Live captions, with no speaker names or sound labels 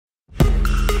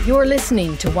You're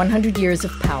listening to 100 Years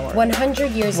of Power.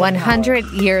 100 years of 100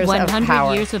 power. years 100 of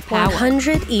power. years of power.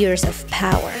 100 years of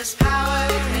power. There's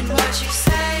power in what you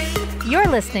say. You're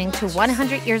listening to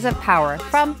 100 Years of Power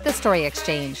from The Story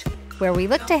Exchange, where we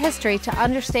look to history to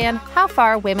understand how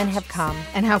far women have come.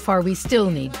 And how far we still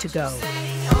need to go.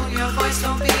 Own your voice,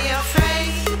 don't be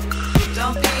afraid.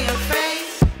 Don't be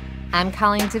afraid. I'm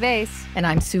Colleen DeBase. And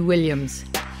I'm Sue Williams.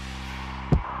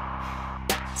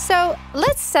 So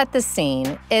let's set the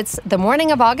scene. It's the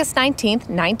morning of August 19th,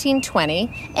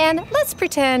 1920, and let's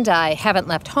pretend I haven't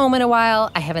left home in a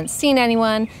while, I haven't seen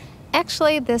anyone.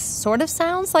 Actually, this sort of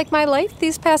sounds like my life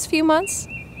these past few months.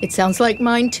 It sounds like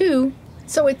mine, too.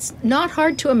 So it's not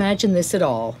hard to imagine this at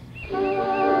all.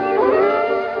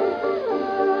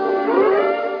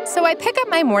 So I pick up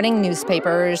my morning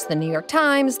newspapers, the New York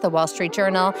Times, the Wall Street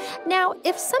Journal. Now,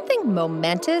 if something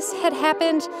momentous had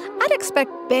happened, I'd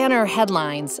expect banner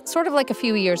headlines, sort of like a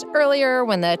few years earlier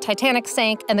when the Titanic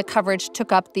sank and the coverage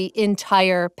took up the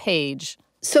entire page.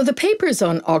 So the papers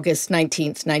on August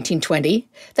 19th, 1920,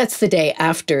 that's the day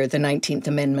after the 19th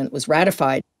Amendment was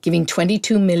ratified, giving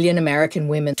 22 million American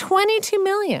women 22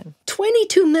 million.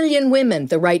 22 million women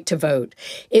the right to vote.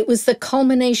 It was the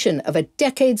culmination of a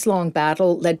decades-long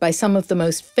battle led by some of the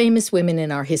most famous women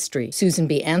in our history. Susan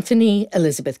B. Anthony,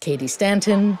 Elizabeth Cady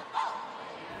Stanton.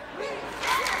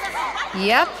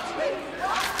 Yep.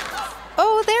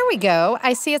 Oh, there we go.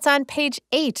 I see it's on page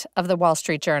 8 of the Wall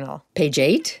Street Journal. Page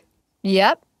 8?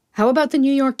 Yep. How about the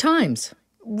New York Times?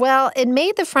 Well, it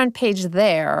made the front page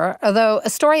there, although a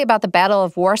story about the Battle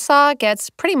of Warsaw gets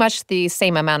pretty much the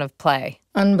same amount of play.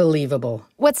 Unbelievable.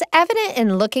 What's evident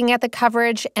in looking at the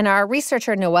coverage, and our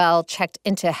researcher Noelle checked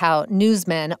into how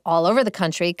newsmen all over the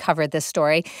country covered this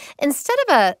story, instead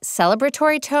of a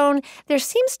celebratory tone, there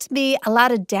seems to be a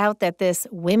lot of doubt that this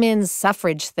women's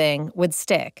suffrage thing would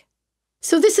stick.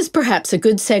 So this is perhaps a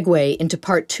good segue into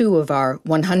part 2 of our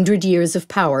 100 Years of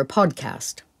Power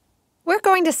podcast. We're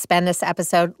going to spend this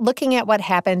episode looking at what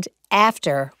happened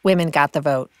after women got the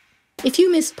vote. If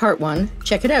you missed part 1,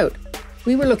 check it out.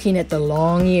 We were looking at the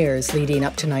long years leading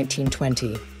up to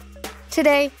 1920.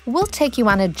 Today, we'll take you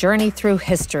on a journey through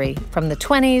history, from the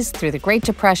 20s through the Great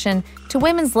Depression to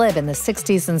women's lib in the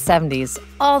 60s and 70s,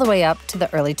 all the way up to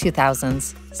the early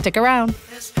 2000s. Stick around.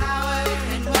 There's power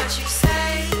in what you say.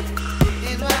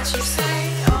 In what you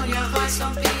say. Own your voice,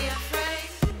 don't be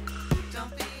afraid.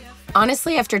 Don't be afraid.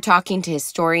 Honestly, after talking to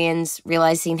historians,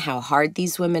 realizing how hard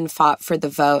these women fought for the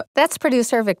vote, That's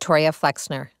producer Victoria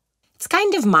Flexner. it's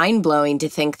kind of mind-blowing to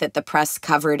think that the press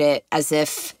covered it as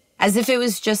if it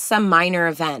was just some minor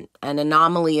event, an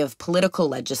anomaly of political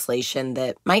legislation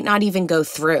that might not even go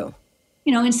through.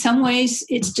 You know, in some ways,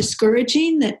 it's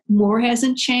discouraging that more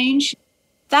hasn't changed.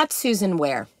 That's Susan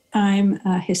Ware. I'm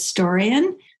a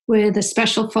historian with a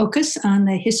special focus on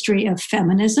the history of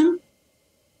feminism.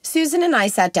 Susan and I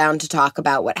sat down to talk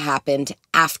about what happened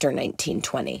after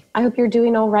 1920. I hope you're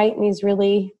doing all right in these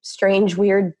really strange,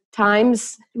 weird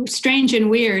times. It was strange and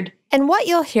weird. And what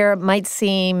you'll hear might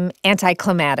seem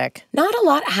anticlimactic. Not a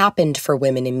lot happened for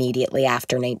women immediately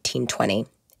after 1920,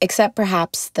 except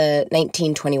perhaps the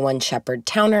 1921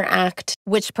 Shepherd-Towner Act,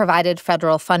 Which provided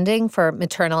federal funding for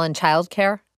maternal and child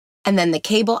care, and then the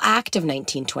Cable Act of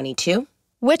 1922.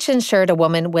 which ensured a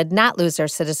woman would not lose her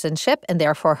citizenship and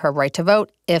therefore her right to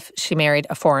vote if she married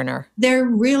a foreigner. There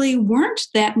really weren't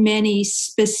that many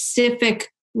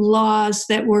specific laws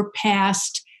that were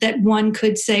passed that one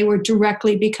could say were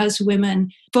directly because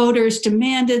women voters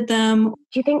demanded them.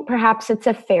 Do you think perhaps it's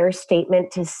a fair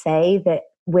statement to say that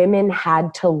women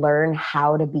had to learn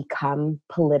how to become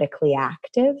politically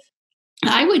active?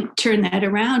 I would turn that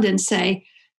around and say,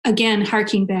 again,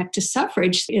 harking back to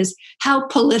suffrage, is how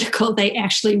political they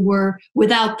actually were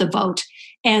without the vote.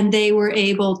 And they were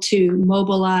able to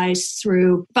mobilize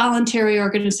through voluntary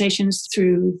organizations,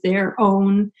 through their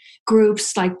own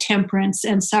groups like temperance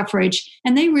and suffrage,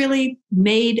 and they really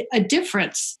made a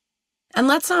difference. And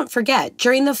let's not forget,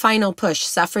 during the final push,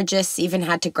 suffragists even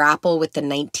had to grapple with the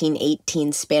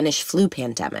 1918 Spanish flu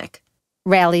pandemic.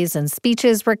 Rallies and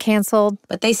speeches were canceled.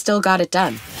 But they still got it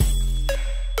done.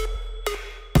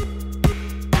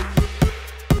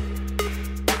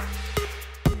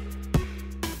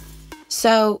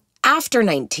 So, after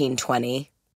 1920,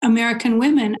 American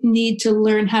women need to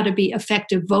learn how to be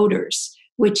effective voters,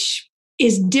 which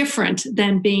is different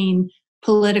than being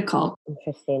political.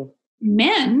 Interesting.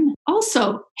 Men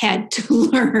also had to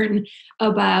learn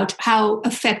about how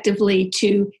effectively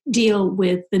to deal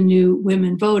with the new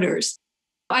women voters.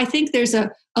 I think there's a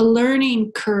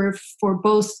learning curve for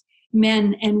both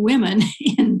men and women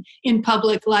in in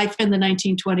public life in the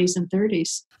 1920s and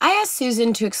 30s. I asked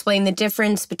Susan to explain the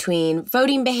difference between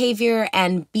voting behavior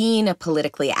and being a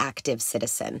politically active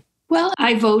citizen. Well,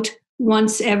 I vote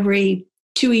once every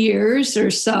 2 years or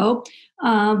so,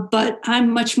 but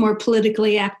I'm much more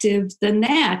politically active than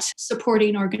that,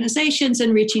 supporting organizations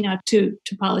and reaching out to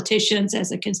politicians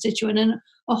as a constituent and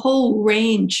a whole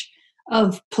range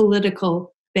of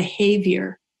political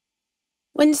behavior.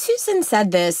 When Susan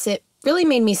said this, it really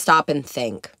made me stop and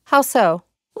think. How so?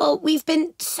 Well, we've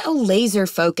been so laser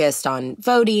focused on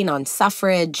voting, on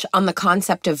suffrage, on the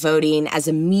concept of voting as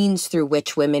a means through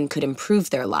which women could improve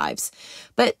their lives.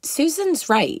 But Susan's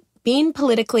right. Being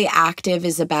politically active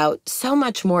is about so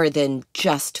much more than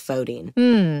just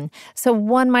voting. So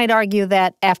one might argue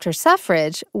that after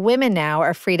suffrage, women now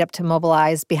are freed up to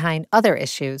mobilize behind other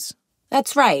issues.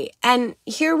 That's right. And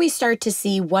here we start to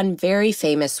see one very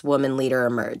famous woman leader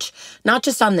emerge, not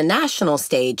just on the national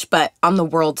stage, but on the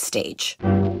world stage.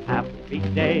 Happy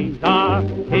days are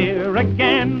here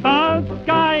again, the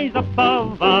skies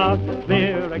above us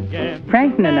clear again.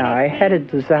 Franklin and I had a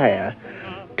desire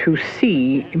to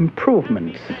see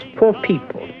improvements for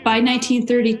people. By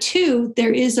 1932,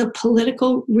 there is a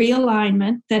political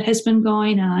realignment that has been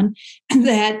going on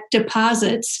that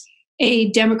deposits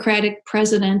a Democratic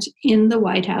president in the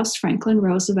White House, Franklin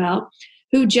Roosevelt,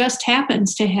 who just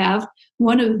happens to have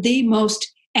one of the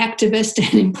most activist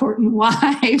and important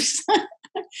wives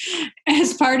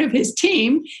as part of his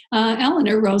team,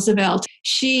 Eleanor Roosevelt.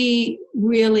 She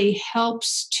really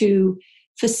helps to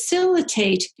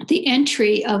facilitate the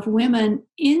entry of women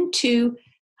into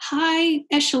high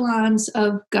echelons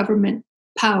of government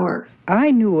power. I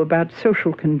knew about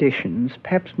social conditions,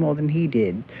 perhaps more than he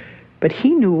did, but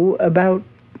he knew about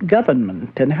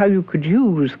government and how you could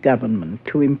use government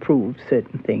to improve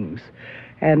certain things.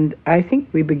 And I think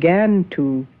we began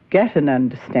to get an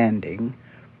understanding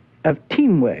of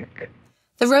teamwork.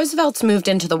 The Roosevelts moved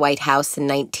into the White House in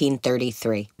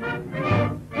 1933.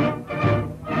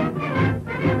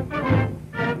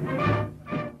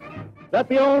 That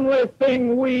the only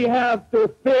thing we have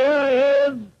to fear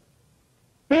is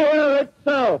fear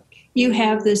itself. You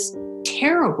have this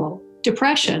terrible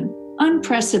depression,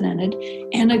 unprecedented,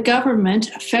 and a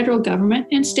government, a federal government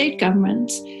and state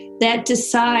governments that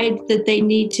decide that they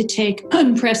need to take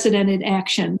unprecedented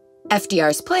action.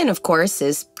 FDR's plan, of course,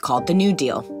 is called the New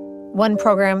Deal. One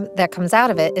program that comes out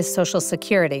of it is Social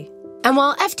Security. And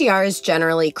while FDR is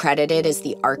generally credited as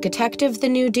the architect of the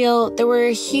New Deal, there were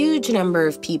a huge number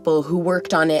of people who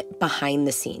worked on it behind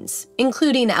the scenes,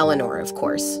 including Eleanor, of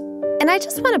course. And I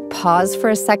just want to pause for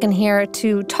a second here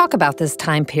to talk about this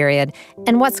time period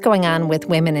and what's going on with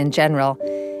women in general.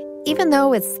 Even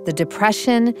though it's the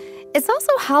Depression, it's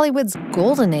also Hollywood's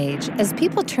golden age as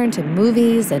people turn to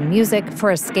movies and music for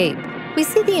escape. We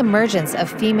see the emergence of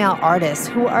female artists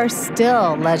who are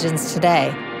still legends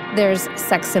today. There's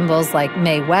sex symbols like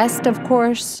Mae West, of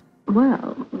course.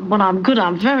 Well, when I'm good,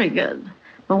 I'm very good.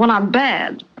 But when I'm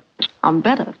bad, I'm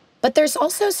better. But there's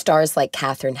also stars like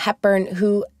Katharine Hepburn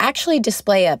who actually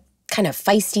display a kind of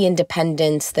feisty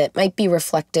independence that might be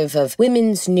reflective of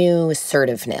women's new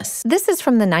assertiveness. This is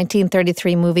from the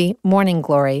 1933 movie Morning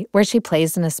Glory, where she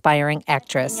plays an aspiring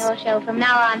actress. Your show from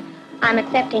now on, I'm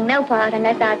accepting no part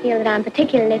unless I feel that I'm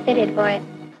particularly fitted for it.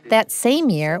 That same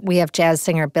year, we have jazz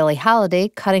singer Billie Holiday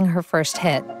cutting her first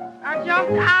hit. I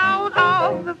jumped out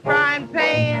of the frying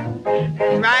pan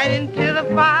and right into the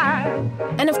fire.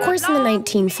 And of course, in the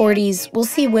 1940s, we'll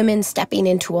see women stepping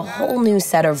into a whole new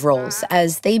set of roles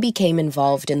as they became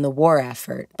involved in the war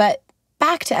effort. But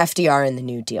back to FDR and the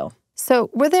New Deal. So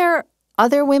were there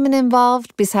other women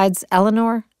involved besides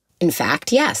Eleanor? In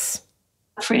fact, yes.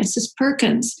 Frances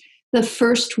Perkins, the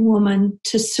first woman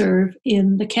to serve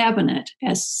in the cabinet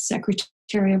as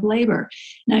Secretary of Labor.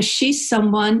 Now, she's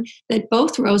someone that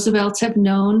both Roosevelts have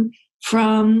known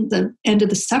from the end of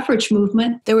the suffrage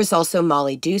movement. There was also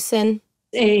Molly Dewson,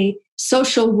 a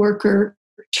social worker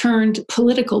turned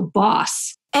political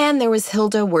boss. And there was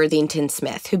Hilda Worthington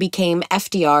Smith, who became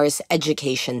FDR's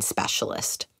education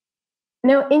specialist.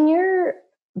 Now, in your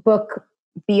book,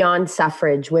 Beyond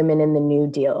Suffrage, Women in the New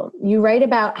Deal, you write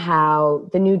about how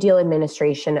the New Deal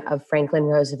administration of Franklin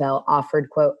Roosevelt offered,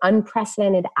 quote,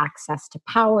 unprecedented access to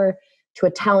power to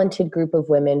a talented group of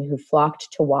women who flocked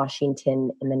to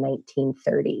Washington in the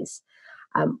 1930s.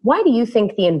 Why do you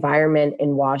think the environment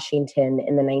in Washington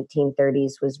in the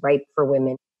 1930s was ripe for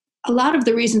women? A lot of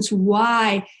the reasons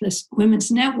why this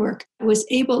women's network was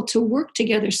able to work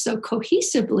together so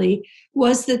cohesively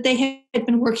was that they had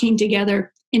been working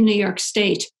together in New York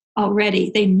State already.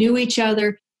 They knew each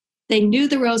other. They knew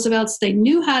the Roosevelts. They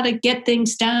knew how to get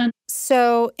things done.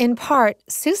 So, in part,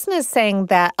 Susan is saying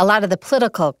that a lot of the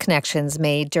political connections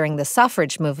made during the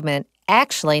suffrage movement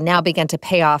actually now began to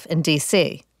pay off in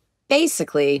D.C.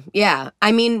 Basically, yeah.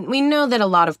 I mean, we know that a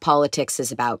lot of politics is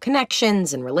about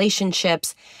connections and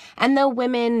relationships, and though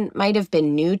women might have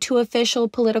been new to official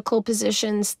political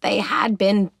positions, they had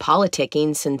been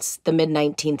politicking since the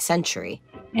mid-19th century.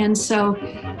 And so,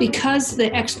 because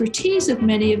the expertise of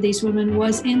many of these women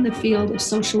was in the field of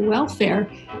social welfare,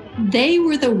 they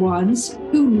were the ones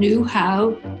who knew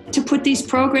how to put these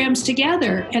programs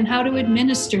together and how to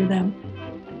administer them.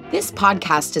 This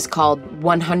podcast is called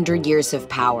 100 Years of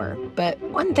Power, but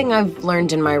one thing I've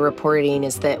learned in my reporting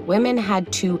is that women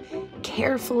had to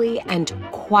carefully and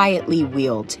quietly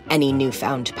wield any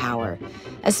newfound power,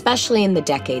 especially in the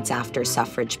decades after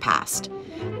suffrage passed.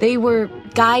 They were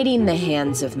guiding the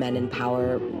hands of men in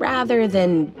power rather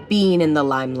than being in the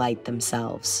limelight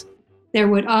themselves. There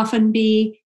would often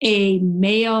be a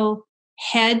male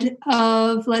head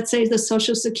of, let's say, the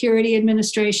Social Security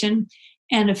Administration,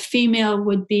 and a female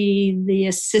would be the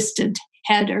assistant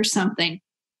head or something.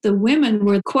 The women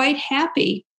were quite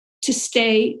happy to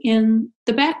stay in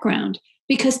the background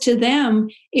because to them,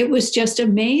 it was just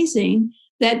amazing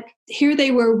that here they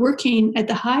were working at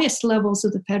the highest levels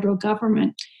of the federal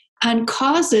government on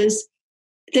causes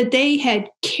that they had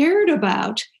cared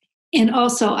about. And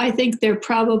also, I think they're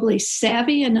probably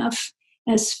savvy enough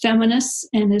as feminists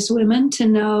and as women to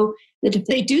know that if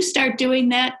they do start doing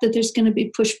that, that there's going to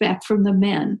be pushback from the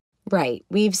men. Right.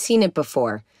 We've seen it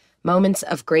before. Moments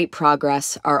of great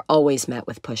progress are always met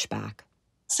with pushback.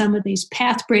 Some of these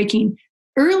path-breaking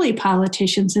early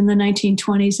politicians in the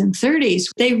 1920s and 30s,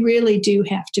 they really do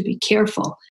have to be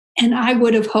careful. And I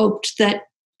would have hoped that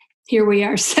here we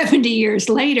are 70 years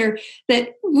later,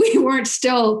 that we weren't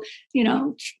still,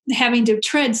 having to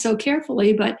tread so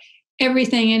carefully, but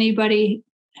everything anybody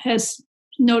has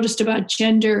noticed about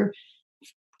gender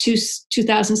to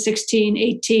 2016,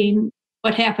 18,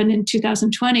 what happened in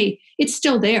 2020, it's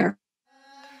still there.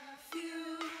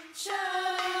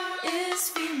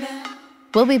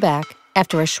 We'll be back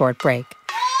after a short break.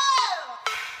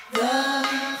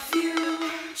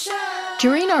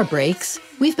 During our breaks,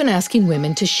 we've been asking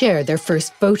women to share their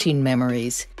first voting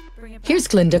memories. Here's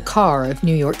Glenda Carr of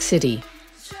New York City.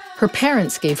 Her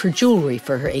parents gave her jewelry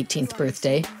for her 18th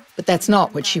birthday, but that's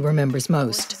not what she remembers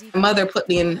most. My mother put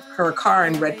me in her car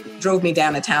and drove me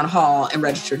down to town hall and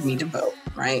registered me to vote,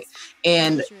 right?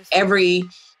 And every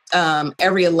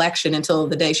election until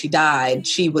the day she died,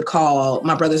 she would call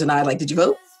my brothers and I, like, did you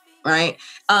vote? Right?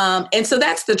 And so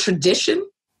that's the tradition.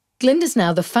 Glenda's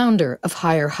now the founder of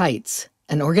Higher Heights,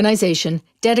 an organization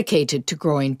dedicated to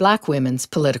growing Black women's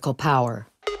political power.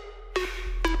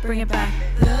 Bring it back.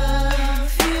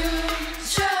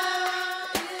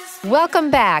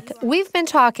 Welcome back. We've been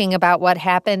talking about what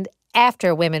happened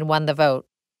after women won the vote.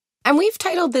 And we've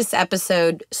titled this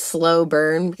episode Slow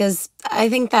Burn because I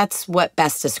think that's what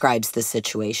best describes the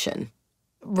situation.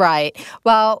 Right.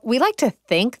 Well, we like to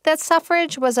think that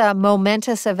suffrage was a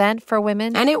momentous event for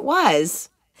women. And it was.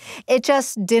 It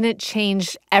just didn't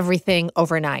change everything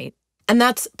overnight. And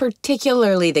that's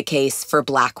particularly the case for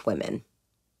Black women.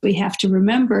 We have to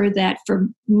remember that for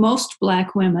most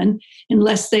Black women,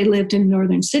 unless they lived in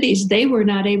northern cities, they were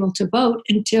not able to vote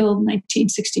until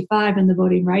 1965 in the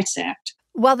Voting Rights Act.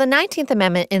 While the 19th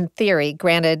Amendment, in theory,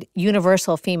 granted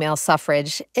universal female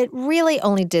suffrage, it really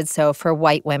only did so for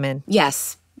white women.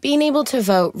 Yes. Being able to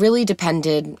vote really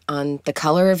depended on the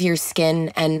color of your skin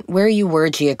and where you were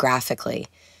geographically.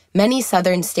 Many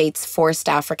southern states forced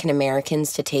African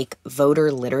Americans to take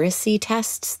voter literacy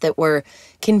tests that were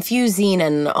confusing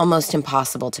and almost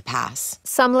impossible to pass.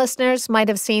 Some listeners might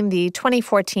have seen the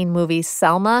 2014 movie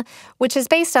Selma, which is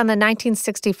based on the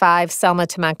 1965 Selma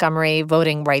to Montgomery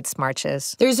voting rights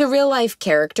marches. There's a real-life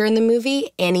character in the movie,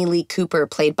 Annie Lee Cooper,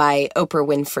 played by Oprah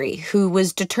Winfrey, who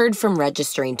was deterred from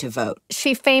registering to vote.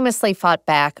 She famously fought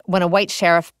back when a white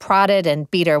sheriff prodded and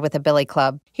beat her with a billy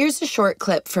club. Here's a short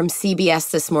clip from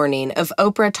CBS This Morning of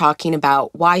Oprah talking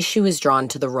about why she was drawn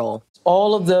to the role.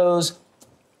 All of those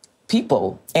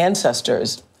people,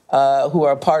 ancestors, who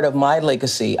are part of my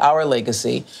legacy, our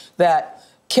legacy, that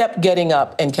kept getting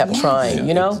up and kept trying,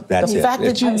 you know? The fact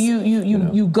that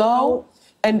you go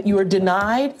and you are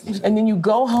denied, and then you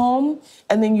go home,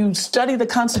 and then you study the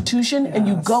Constitution, and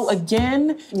you go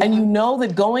again, and you know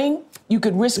that going, you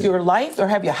could risk your life or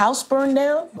have your house burned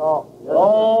down.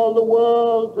 All the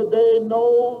world today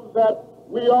knows that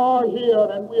we are here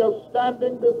and we are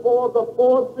standing before the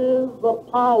forces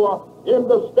of power in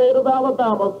the state of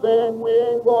Alabama saying we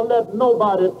ain't gonna let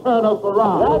nobody turn us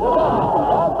around.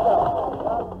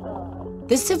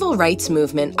 The civil rights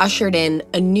movement ushered in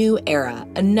a new era,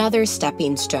 another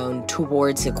stepping stone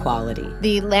towards equality.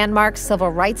 The landmark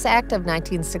Civil Rights Act of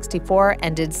 1964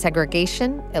 ended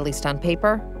segregation, at least on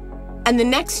paper. And the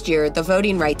next year, the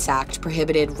Voting Rights Act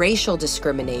prohibited racial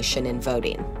discrimination in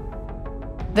voting.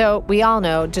 Though we all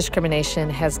know discrimination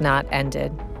has not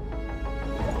ended.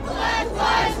 Black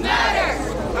Lives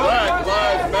Matter! Black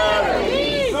Lives Matter!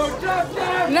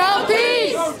 No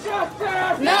peace!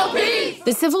 No peace!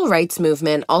 The civil rights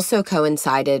movement also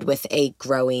coincided with a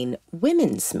growing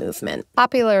women's movement,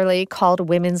 Popularly called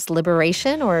women's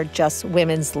liberation or just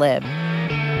women's lib.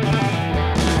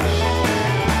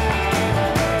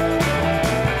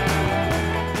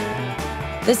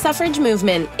 The suffrage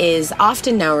movement is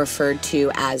often now referred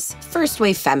to as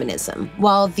first-wave feminism,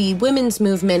 while the women's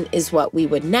movement is what we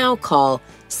would now call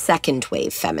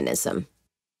second-wave feminism.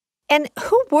 And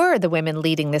who were the women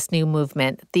leading this new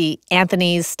movement, the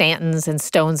Anthonys, Stantons, and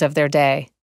Stones of their day?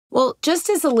 Well, just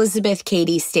as Elizabeth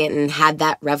Cady Stanton had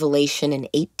that revelation in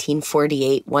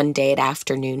 1848 one day at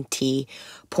afternoon tea,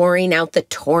 pouring out the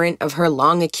torrent of her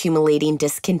long-accumulating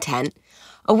discontent,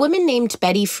 a woman named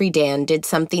Betty Friedan did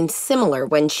something similar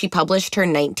when she published her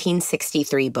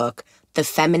 1963 book, The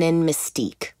Feminine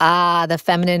Mystique. Ah, The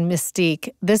Feminine Mystique.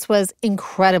 This was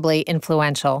incredibly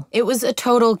influential. It was a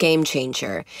total game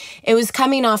changer. It was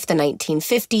coming off the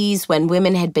 1950s when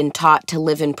women had been taught to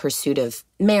live in pursuit of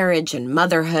marriage and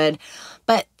motherhood,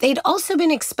 but they'd also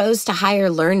been exposed to higher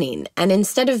learning, and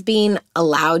instead of being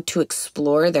allowed to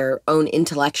explore their own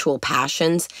intellectual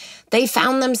passions, they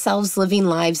found themselves living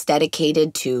lives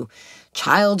dedicated to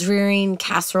child rearing,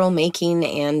 casserole making,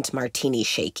 and martini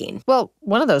shaking. Well,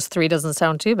 one of those three doesn't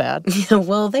sound too bad.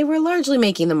 Well, they were largely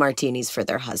making the martinis for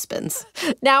their husbands.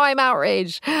 Now I'm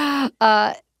outraged.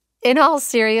 In all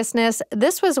seriousness,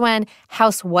 this was when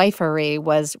housewifery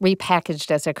was repackaged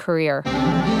as a career.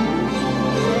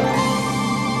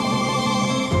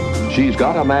 She's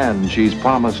got a man she's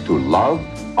promised to love,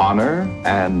 honor,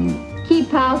 and keep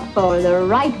house for the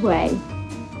right way.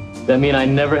 That mean I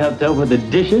never have to help with the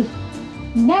dishes?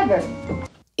 Never.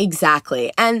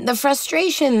 Exactly. And the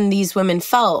frustration these women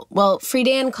felt, well,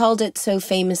 Friedan called it so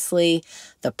famously,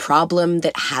 the problem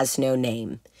that has no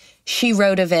name. She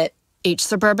wrote of it, each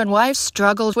suburban wife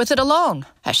struggled with it alone.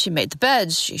 As she made the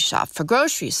beds, she shopped for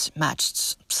groceries,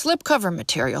 matched slipcover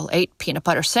material, ate peanut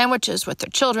butter sandwiches with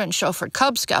their children, chauffeured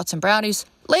Cub Scouts and brownies,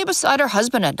 lay beside her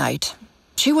husband at night.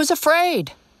 She was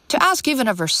afraid to ask even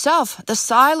of herself the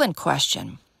silent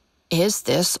question, is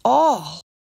this all?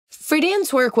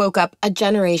 Friedan's work woke up a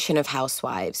generation of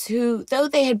housewives who, though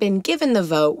they had been given the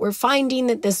vote, were finding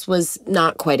that this was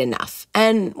not quite enough.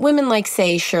 And women like,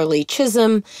 say, Shirley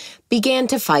Chisholm began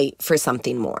to fight for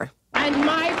something more. And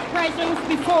my presence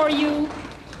before you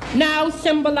now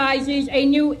symbolizes a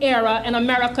new era in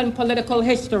American political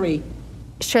history.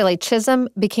 Shirley Chisholm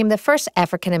became the first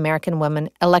African-American woman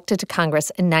elected to Congress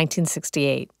in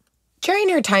 1968. During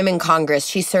her time in Congress,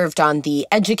 she served on the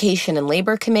Education and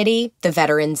Labor Committee, the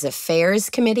Veterans Affairs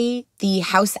Committee, the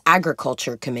House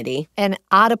Agriculture Committee. An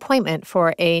odd appointment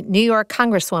for a New York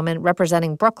congresswoman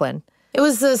representing Brooklyn. It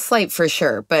was a slight for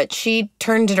sure, but she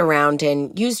turned it around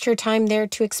and used her time there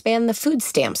to expand the food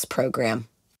stamps program.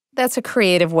 That's a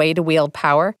creative way to wield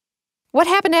power. What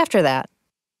happened after that?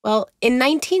 Well, in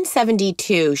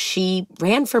 1972, she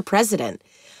ran for president,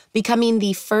 becoming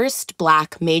the first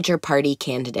Black major party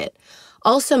candidate,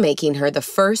 also making her the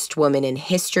first woman in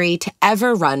history to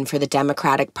ever run for the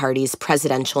Democratic Party's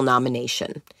presidential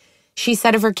nomination. She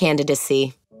said of her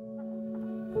candidacy,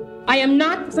 I am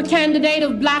not the candidate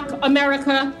of Black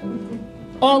America,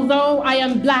 although I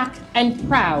am Black and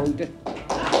proud.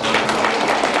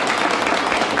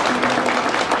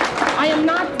 I am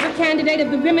not the candidate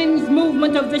of the women's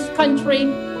movement of this country,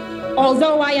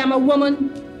 although I am a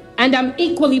woman, and I'm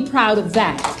equally proud of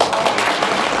that.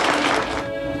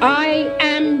 I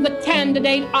am the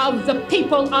candidate of the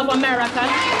people of America.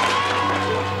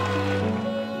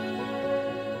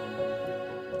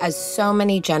 As so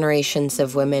many generations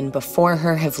of women before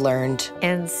her have learned,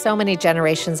 and so many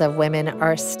generations of women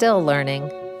are still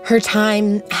learning, her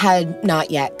time had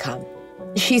not yet come.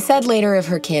 She said later of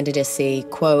her candidacy,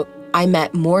 quote, I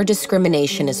met more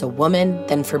discrimination as a woman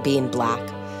than for being Black.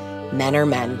 Men are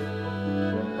men.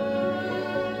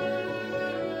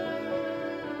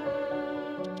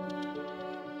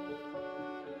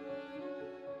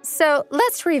 So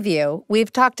let's review.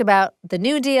 We've talked about the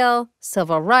New Deal,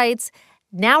 civil rights.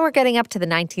 Now we're getting up to the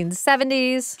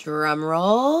 1970s. Drum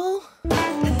roll.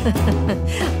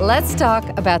 Let's talk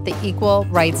about the Equal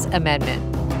Rights Amendment.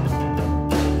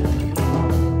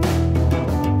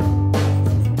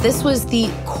 This was the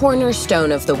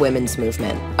cornerstone of the women's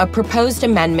movement, a proposed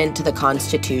amendment to the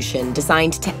Constitution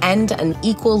designed to end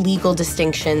unequal legal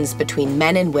distinctions between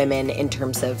men and women in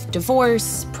terms of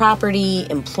divorce, property,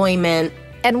 employment.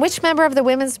 And which member of the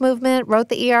women's movement wrote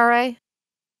the ERA?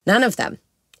 None of them.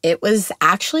 It was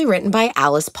actually written by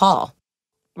Alice Paul.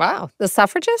 Wow, the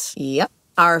suffragist? Yep.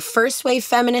 Our first-wave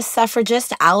feminist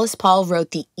suffragist, Alice Paul,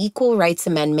 wrote the Equal Rights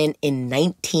Amendment in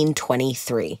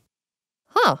 1923.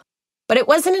 Huh. But it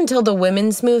wasn't until the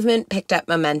women's movement picked up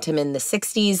momentum in the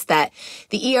 60s that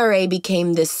the ERA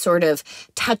became this sort of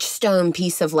touchstone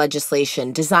piece of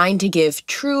legislation designed to give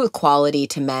true equality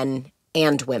to men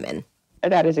and women.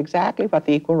 That is exactly what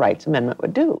the Equal Rights Amendment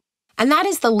would do. And that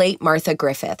is the late Martha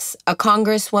Griffiths, a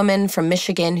congresswoman from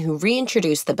Michigan who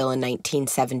reintroduced the bill in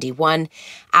 1971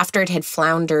 after it had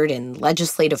floundered in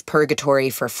legislative purgatory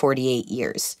for 48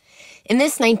 years. In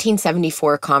this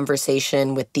 1974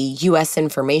 conversation with the U.S.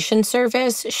 Information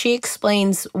Service, she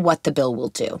explains what the bill will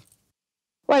do.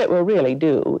 What it will really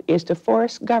do is to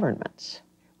force governments,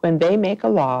 when they make a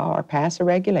law or pass a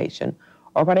regulation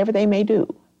or whatever they may do,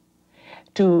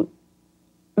 to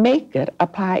make it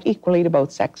apply equally to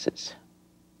both sexes.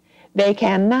 They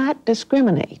cannot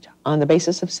discriminate on the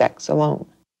basis of sex alone.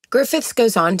 Griffiths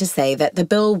goes on to say that the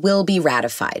bill will be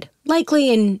ratified,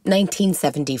 likely in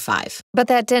 1975. But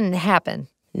that didn't happen.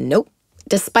 Nope.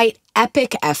 Despite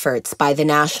epic efforts by the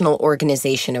National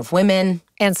Organization of Women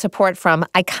and support from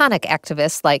iconic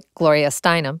activists like Gloria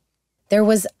Steinem, there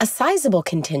was a sizable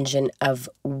contingent of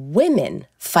women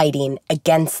fighting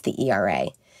against the ERA.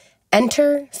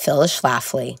 Enter Phyllis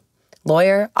Schlafly,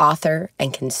 lawyer, author,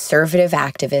 and conservative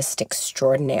activist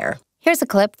extraordinaire. Here's a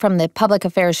clip from the public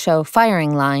affairs show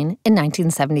Firing Line in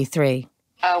 1973.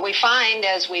 We find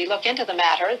as we look into the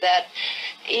matter that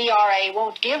ERA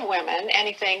won't give women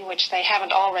anything which they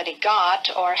haven't already got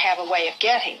or have a way of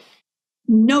getting.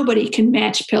 Nobody can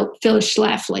match Phyllis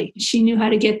Schlafly. She knew how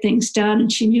to get things done,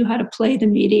 and she knew how to play the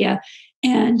media.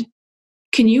 And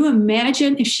can you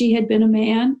imagine if she had been a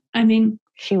man? I mean,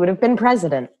 she would have been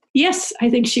president. Yes, I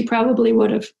think she probably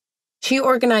would have. She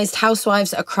organized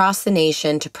housewives across the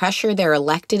nation to pressure their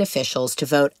elected officials to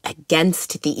vote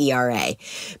against the ERA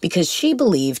because she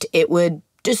believed it would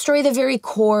destroy the very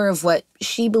core of what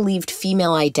she believed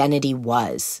female identity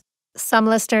was. Some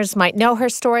listeners might know her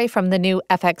story from the new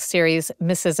FX series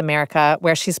Mrs. America,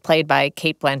 where she's played by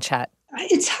Cate Blanchett.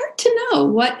 It's hard to know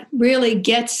what really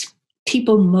gets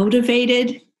people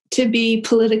motivated to be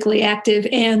politically active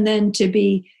and then to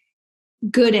be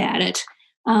good at it.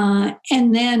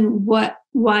 And then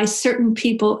why certain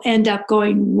people end up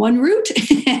going one route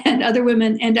and other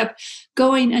women end up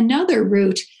going another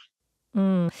route.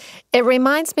 It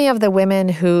reminds me of the women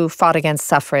who fought against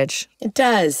suffrage. It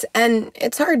does. And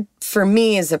it's hard for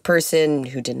me as a person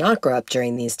who did not grow up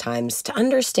during these times to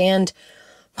understand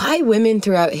why women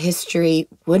throughout history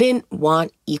wouldn't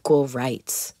want equal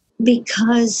rights.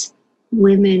 Because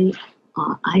women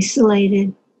are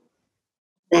isolated,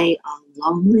 they are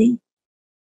lonely,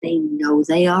 they know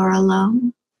they are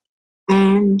alone,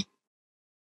 and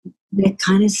they're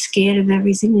kind of scared of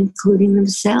everything, including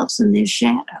themselves and their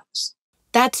shadows.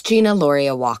 That's Gina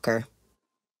Luria Walker.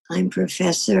 I'm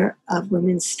professor of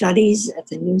women's studies at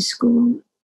the New School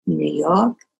in New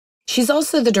York. She's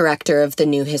also the director of the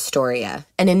New Historia,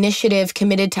 an initiative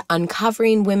committed to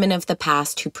uncovering women of the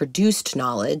past who produced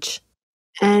knowledge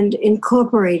and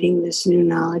incorporating this new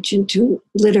knowledge into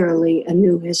literally a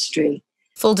new history.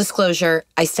 Full disclosure,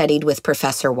 I studied with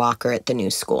Professor Walker at the New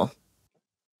School.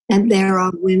 And there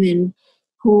are women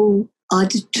who are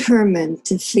determined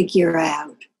to figure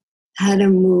out how to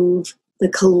move the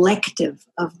collective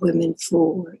of women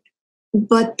forward.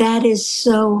 But that is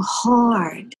so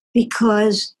hard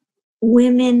because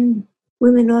women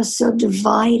are so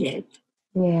divided.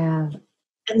 Yeah.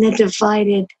 And they're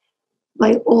divided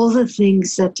by all the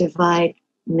things that divide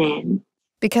men.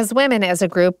 Because women as a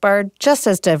group are just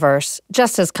as diverse,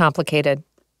 just as complicated.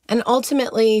 And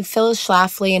ultimately, Phyllis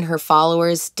Schlafly and her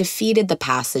followers defeated the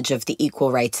passage of the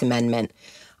Equal Rights Amendment,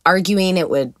 arguing it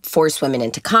would force women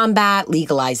into combat,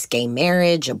 legalize gay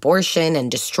marriage, abortion, and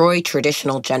destroy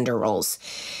traditional gender roles.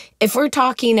 If we're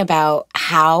talking about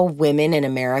how women in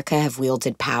America have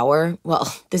wielded power,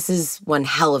 well, this is one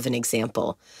hell of an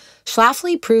example.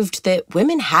 Schlafly proved that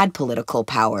women had political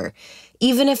power,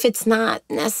 even if it's not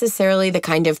necessarily the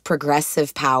kind of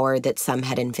progressive power that some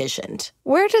had envisioned.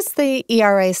 Where does the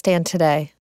ERA stand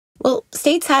today? Well,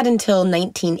 states had until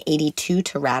 1982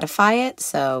 to ratify it,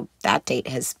 so that date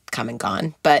has come and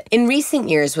gone. But in recent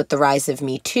years, with the rise of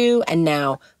Me Too and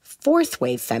now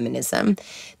fourth-wave feminism,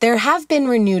 there have been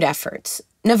renewed efforts.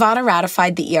 Nevada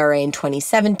ratified the ERA in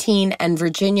 2017 and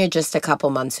Virginia just a couple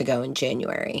months ago in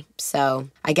January. So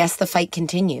I guess the fight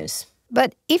continues.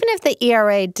 But even if the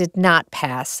ERA did not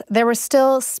pass, there were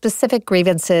still specific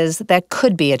grievances that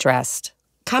could be addressed.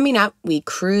 Coming up, we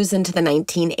cruise into the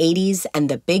 1980s and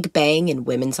the Big Bang in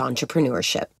women's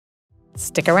entrepreneurship.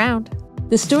 Stick around.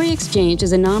 The Story Exchange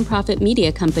is a nonprofit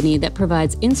media company that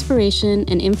provides inspiration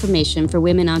and information for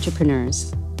women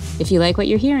entrepreneurs. If you like what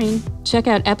you're hearing, check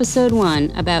out Episode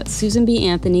 1 about Susan B.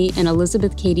 Anthony and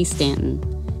Elizabeth Cady Stanton,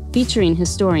 featuring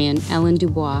historian Ellen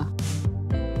Dubois.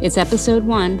 It's Episode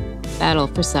 1, Battle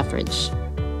for Suffrage.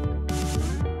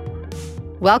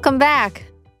 Welcome back.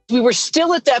 We were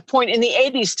still at that point in the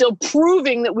 80s, still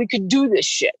proving that we could do this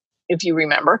shit, if you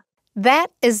remember. That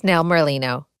is Nell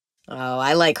Merlino. Oh,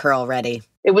 I like her already.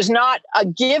 It was not a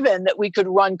given that we could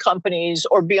run companies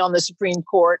or be on the Supreme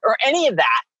Court or any of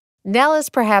that. Nell is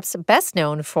perhaps best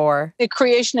known for the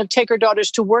creation of Take Our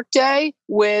Daughters to Work Day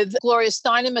with Gloria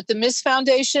Steinem at the Ms.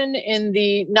 Foundation in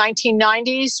the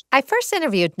 1990s. I first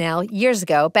interviewed Nell years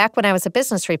ago, back when I was a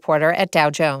business reporter at Dow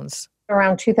Jones.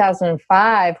 Around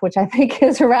 2005, which I think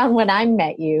is around when I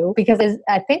met you, because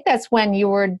I think that's when you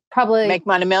were probably... Make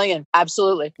Mine $1 million.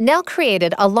 Absolutely. Nell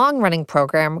created a long-running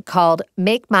program called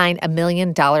Make Mine $1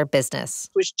 Million Business.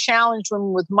 Which challenged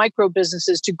women with micro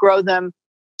businesses to grow them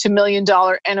to $1 million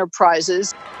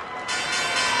enterprises.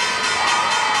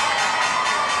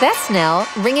 That's Nell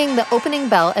ringing the opening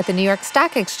bell at the New York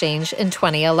Stock Exchange in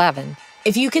 2011.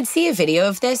 If you could see a video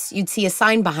of this, you'd see a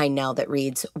sign behind Nell that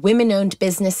reads, "Women-owned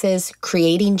businesses,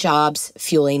 creating jobs,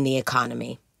 fueling the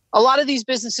economy." A lot of these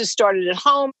businesses started at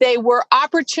home. They were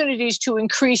opportunities to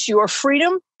increase your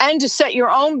freedom and to set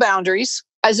your own boundaries,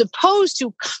 as opposed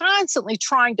to constantly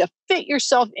trying to fit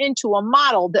yourself into a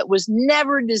model that was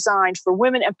never designed for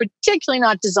women, and particularly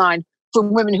not designed for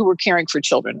women who were caring for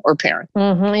children or parents.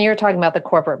 Mm-hmm. You're talking about the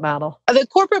corporate model. The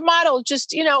corporate model,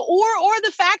 just, or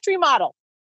the factory model.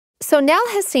 So Nell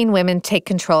has seen women take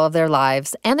control of their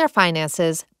lives and their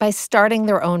finances by starting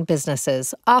their own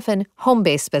businesses, often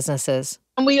home-based businesses.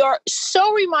 And we are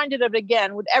so reminded of it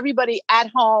again with everybody at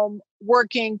home,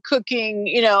 working, cooking,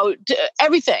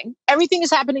 everything. Everything is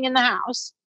happening in the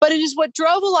house. But it is what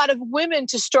drove a lot of women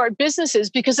to start businesses,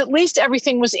 because at least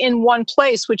everything was in one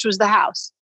place, which was the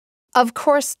house. Of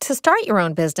course, to start your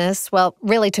own business, well,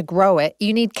 really to grow it,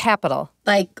 you need capital.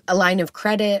 Like a line of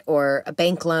credit or a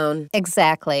bank loan.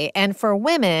 Exactly. And for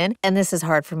women, and this is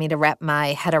hard for me to wrap my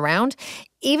head around,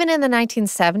 even in the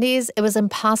 1970s, it was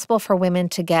impossible for women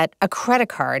to get a credit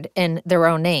card in their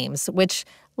own names, which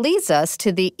leads us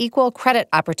to the Equal Credit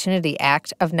Opportunity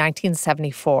Act of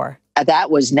 1974.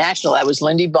 That was national. That was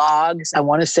Lindy Boggs. I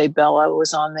want to say Bella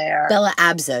was on there. Bella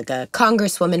Abzug, a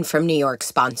congresswoman from New York,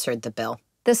 sponsored the bill.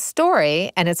 The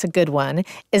story, and it's a good one,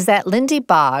 is that Lindy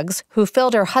Boggs, who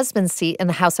filled her husband's seat in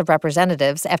the House of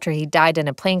Representatives after he died in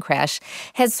a plane crash,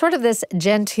 had sort of this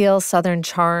genteel Southern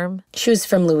charm. She was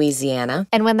from Louisiana.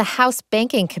 And when the House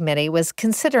Banking Committee was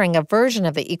considering a version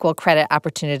of the Equal Credit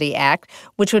Opportunity Act,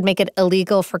 which would make it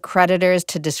illegal for creditors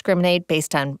to discriminate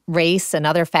based on race and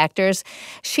other factors,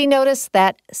 she noticed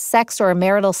that sex or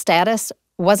marital status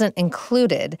wasn't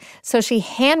included, so she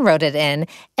handwrote it in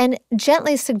and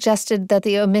gently suggested that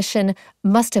the omission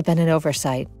must have been an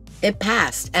oversight. It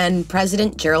passed, and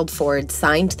President Gerald Ford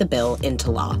signed the bill into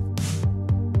law.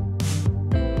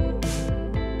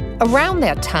 Around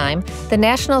that time, the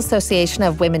National Association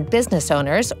of Women Business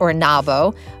Owners, or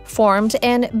NAWBO, formed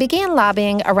and began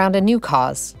lobbying around a new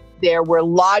cause. There were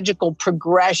logical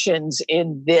progressions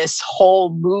in this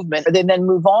whole movement. They then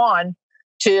move on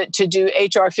to do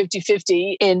HR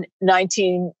 5050 in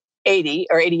 1980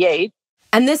 or 88.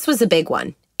 And this was a big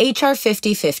one. HR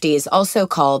 5050 is also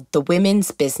called the Women's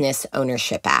Business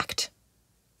Ownership Act.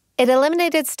 It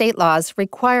eliminated state laws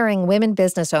requiring women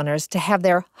business owners to have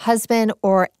their husband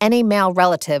or any male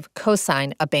relative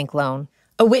co-sign a bank loan.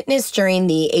 A witness during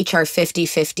the HR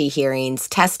 5050 hearings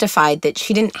testified that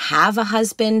she didn't have a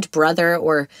husband, brother,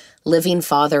 or living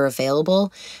father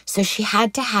available, so she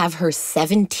had to have her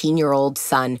 17-year-old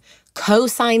son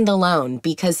co-sign the loan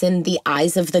because in the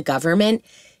eyes of the government,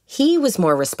 he was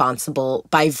more responsible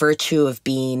by virtue of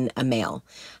being a male.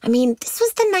 I mean, this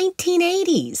was the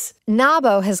 1980s.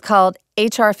 NAWBO has called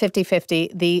HR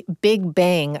 5050 the Big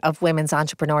Bang of women's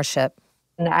entrepreneurship.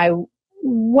 And I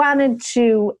wanted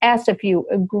to ask if you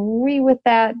agree with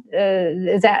that.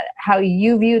 Is that how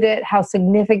you viewed it? How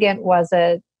significant was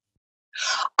it?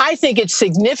 I think it's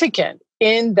significant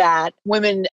in that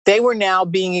women, they were now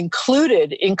being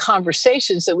included in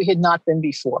conversations that we had not been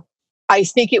before. I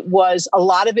think a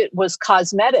lot of it was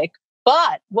cosmetic,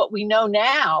 but what we know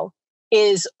now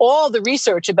is all the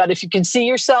research about if you can see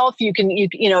yourself, if you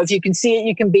can see it,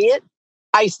 you can be it.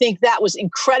 I think that was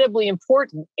incredibly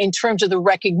important in terms of the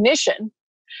recognition.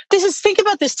 Think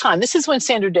about this time. This is when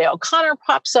Sandra Day O'Connor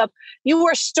pops up. You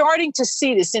are starting to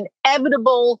see this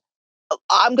inevitable,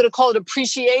 I'm going to call it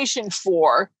appreciation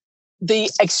for the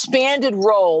expanded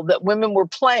role that women were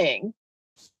playing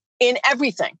in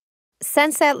everything.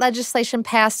 Since that legislation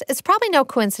passed, it's probably no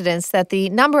coincidence that the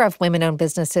number of women-owned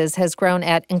businesses has grown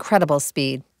at incredible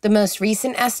speed. The most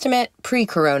recent estimate,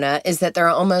 pre-corona, is that there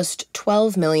are almost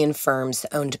 12 million firms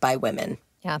owned by women.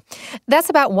 Yeah, that's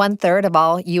about 1/3 of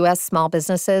all U.S. small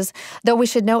businesses. Though we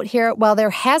should note here, while there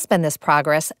has been this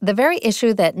progress, the very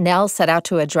issue that Nell set out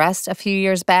to address a few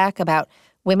years back about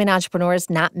women entrepreneurs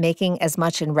not making as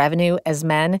much in revenue as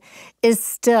men is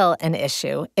still an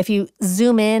issue. If you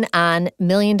zoom in on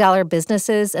million-dollar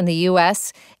businesses in the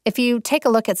U.S., if you take a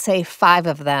look at, say, 5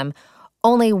 of them,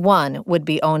 only 1 would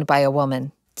be owned by a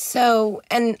woman. So,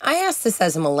 and I ask this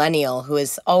as a millennial who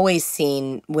has always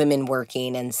seen women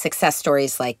working and success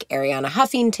stories like Arianna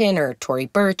Huffington or Tory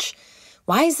Burch,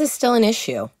 why is this still an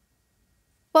issue?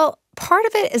 Well, part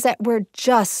of it is that we're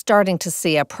just starting to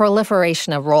see a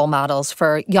proliferation of role models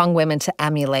for young women to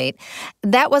emulate.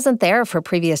 That wasn't there for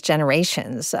previous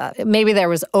generations. Maybe there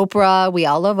was Oprah, we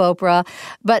all love Oprah,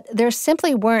 but there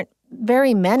simply weren't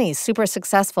very many super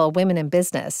successful women in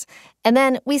business. And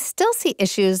then we still see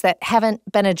issues that haven't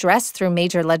been addressed through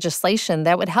major legislation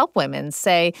that would help women,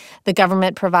 say the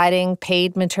government providing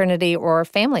paid maternity or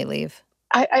family leave.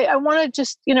 I want to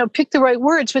just, pick the right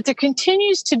words, but there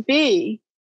continues to be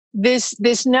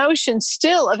this notion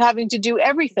still of having to do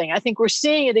everything. I think we're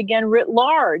seeing it again writ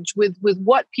large with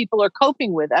what people are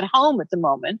coping with at home at the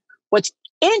moment. What's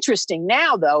interesting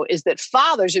now, though, is that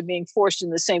fathers are being forced in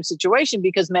the same situation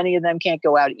because many of them can't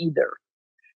go out either.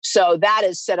 So that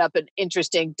has set up an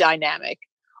interesting dynamic.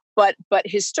 But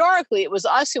historically, it was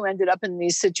us who ended up in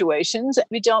these situations.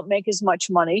 We don't make as much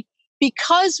money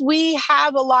because we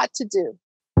have a lot to do.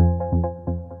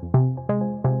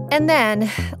 And then,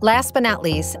 last but not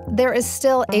least, there is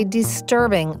still a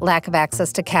disturbing lack of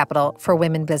access to capital for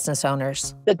women business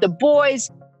owners. That the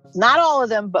boys, not all of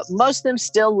them, but most of them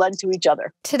still lend to each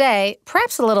other. Today,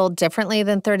 perhaps a little differently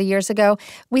than 30 years ago,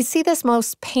 we see this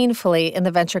most painfully in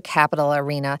the venture capital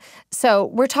arena. So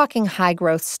we're talking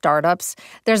high-growth startups.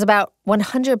 There's about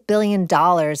 $100 billion in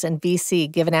VC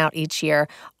given out each year.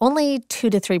 Only 2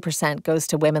 to 3% goes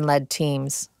to women-led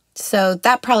teams. So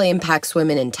that probably impacts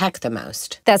women in tech the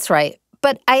most. That's right.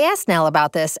 But I asked Nell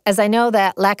about this, as I know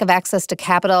that lack of access to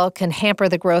capital can hamper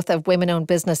the growth of women-owned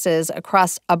businesses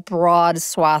across a broad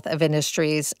swath of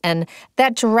industries, and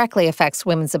that directly affects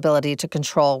women's ability to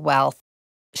control wealth.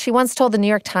 She once told the New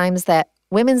York Times that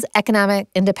women's economic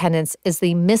independence is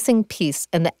the missing piece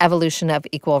in the evolution of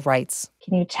equal rights.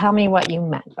 Can you tell me what you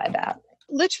meant by that?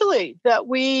 Literally, that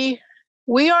we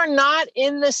are not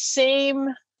in the same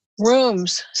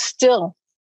rooms still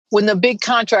when the big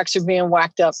contracts are being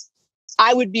whacked up.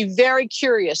 I would be very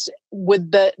curious with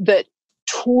the $1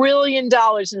 trillion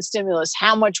in stimulus,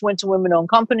 how much went to women-owned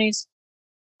companies,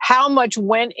 how much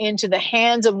went into the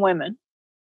hands of women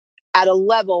at a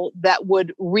level that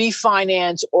would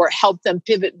refinance or help them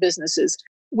pivot businesses.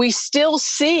 We still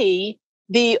see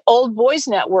the old boys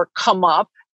network come up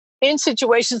in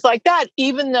situations like that,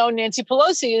 even though Nancy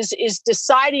Pelosi is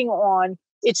deciding on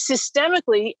it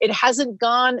systemically.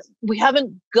 We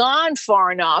haven't gone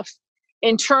far enough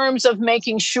in terms of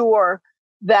making sure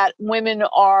that women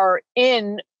are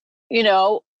in,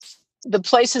 the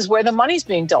places where the money's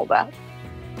being doled out.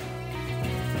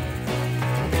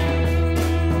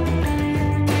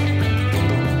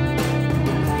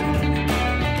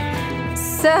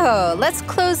 So let's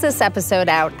close this episode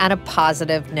out on a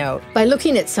positive note by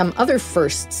looking at some other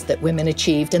firsts that women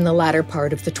achieved in the latter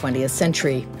part of the 20th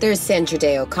century. There's Sandra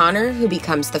Day O'Connor, who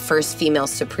becomes the first female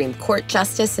Supreme Court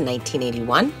justice in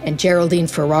 1981. And Geraldine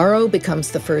Ferraro becomes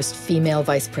the first female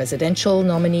vice presidential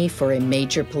nominee for a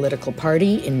major political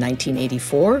party in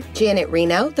 1984. Janet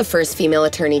Reno, the first female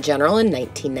attorney general in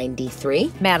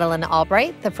 1993. Madeleine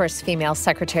Albright, the first female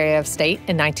secretary of state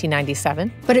in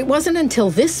 1997. But it wasn't until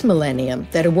this millennium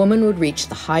that a woman would reach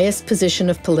the highest position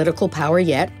of political power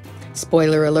yet.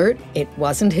 Spoiler alert, it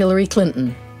wasn't Hillary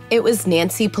Clinton. It was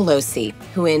Nancy Pelosi,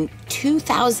 who in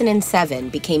 2007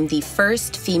 became the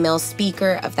first female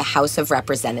Speaker of the House of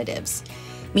Representatives,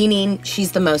 meaning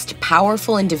she's the most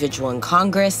powerful individual in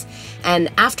Congress,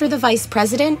 and after the vice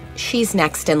president, she's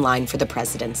next in line for the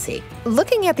presidency.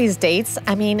 Looking at these dates,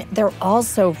 they're all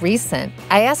so recent.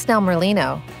 I asked Nell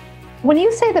Merlino. When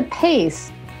you say the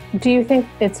pace, do you think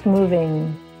it's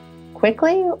moving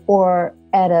quickly or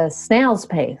at a snail's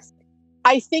pace?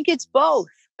 I think it's both.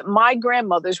 My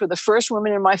grandmothers were the first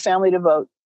women in my family to vote.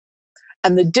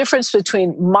 And the difference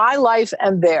between my life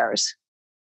and theirs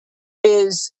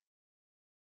is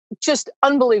just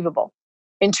unbelievable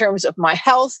in terms of my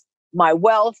health, my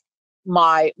wealth,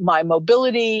 my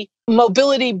mobility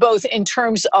both in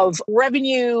terms of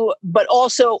revenue, but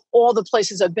also all the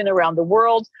places I've been around the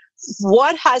world.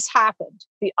 What has happened?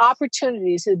 The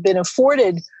opportunities that have been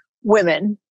afforded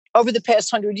women over the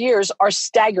past 100 years are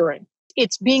staggering.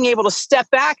 It's being able to step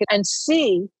back and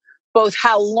see both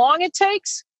how long it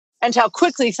takes and how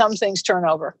quickly some things turn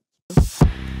over.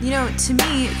 You know, to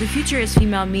me, the future as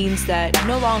female means that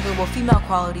no longer will female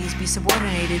qualities be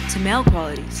subordinated to male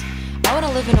qualities. I want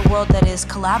to live in a world that is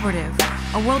collaborative,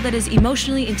 a world that is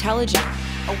emotionally intelligent,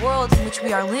 a world in which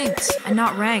we are linked and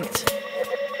not ranked.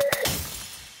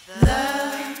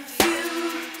 The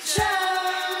future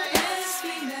is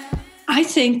female. I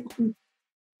think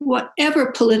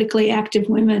whatever politically active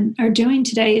women are doing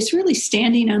today is really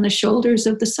standing on the shoulders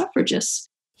of the suffragists.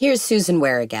 Here's Susan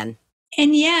Ware again.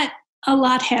 And yet, a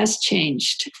lot has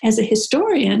changed. As a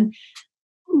historian,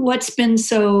 what's been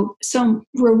so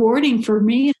rewarding for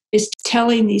me is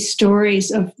telling these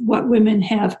stories of what women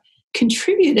have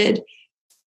contributed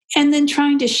and then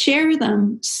trying to share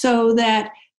them so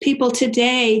that people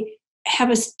today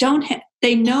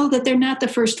they know that they're not the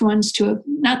first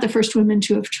women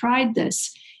to have tried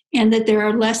this, and that there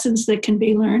are lessons that can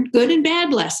be learned, good and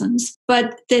bad lessons,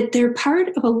 but that they're part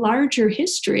of a larger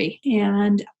history.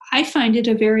 And I find it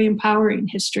a very empowering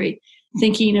history,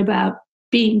 thinking about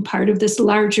being part of this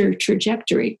larger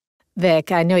trajectory.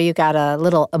 Vic, I know you got a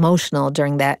little emotional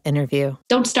during that interview.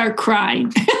 Don't start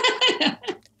crying.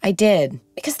 I did,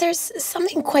 because there's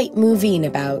something quite moving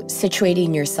about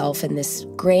situating yourself in this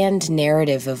grand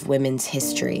narrative of women's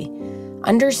history,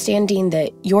 understanding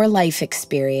that your life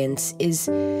experience is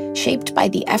shaped by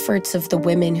the efforts of the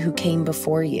women who came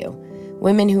before you,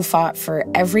 women who fought for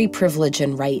every privilege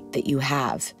and right that you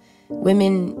have,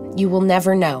 women you will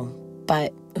never know,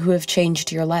 but who have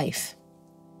changed your life.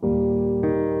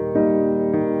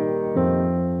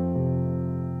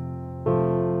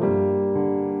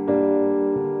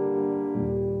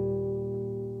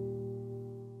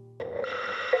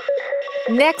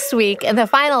 Next week, in the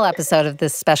final episode of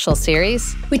this special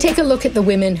series, we take a look at the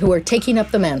women who are taking up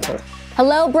the mantle.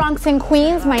 Hello, Bronx and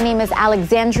Queens. My name is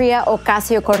Alexandria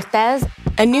Ocasio-Cortez.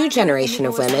 A new generation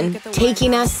of women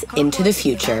taking us into the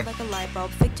future.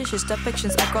 Fictitious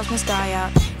depictions of girls must die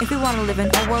out. If we want to live in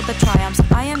a world that triumphs,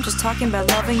 I am just talking about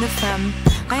loving the femme.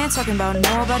 I ain't talking about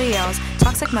nobody else.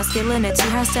 Toxic masculinity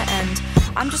has to end.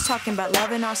 I'm just talking about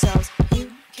loving ourselves.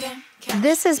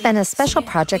 This has been a special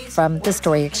project from The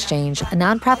Story Exchange, a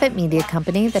nonprofit media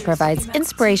company that provides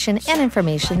inspiration and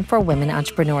information for women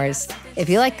entrepreneurs. If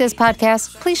you like this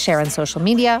podcast, please share on social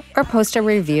media or post a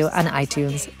review on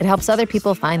iTunes. It helps other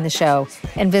people find the show.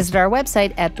 And visit our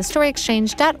website at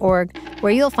thestoryexchange.org,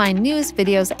 where you'll find news,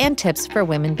 videos, and tips for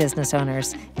women business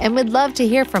owners. And we'd love to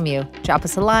hear from you. Drop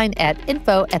us a line at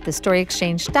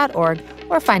info@thestoryexchange.org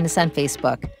or find us on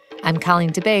Facebook. I'm Colleen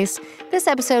DeBase. This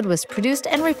episode was produced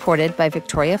and reported by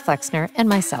Victoria Flexner and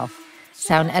myself.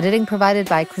 Sound editing provided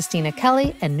by Christina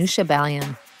Kelly and Nusha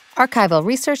Balian. Archival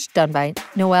research done by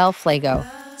Noelle Flago.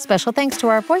 Special thanks to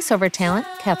our voiceover talent,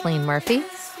 Kathleen Murphy.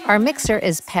 Our mixer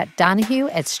is Pat Donahue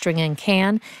at String and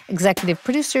Can. Executive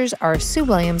producers are Sue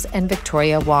Williams and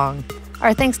Victoria Wong.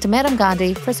 Our thanks to Madam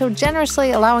Gandhi for so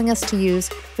generously allowing us to use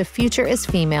The Future is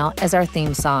Female as our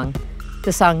theme song.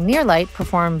 The song Near Light,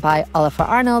 performed by Oliver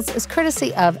Arnolds, is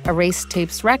courtesy of Erase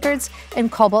Tapes Records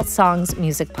and Cobalt Songs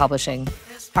Music Publishing.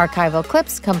 Archival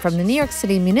clips come from the New York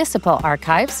City Municipal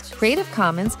Archives, Creative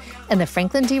Commons, and the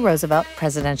Franklin D. Roosevelt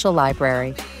Presidential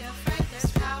Library.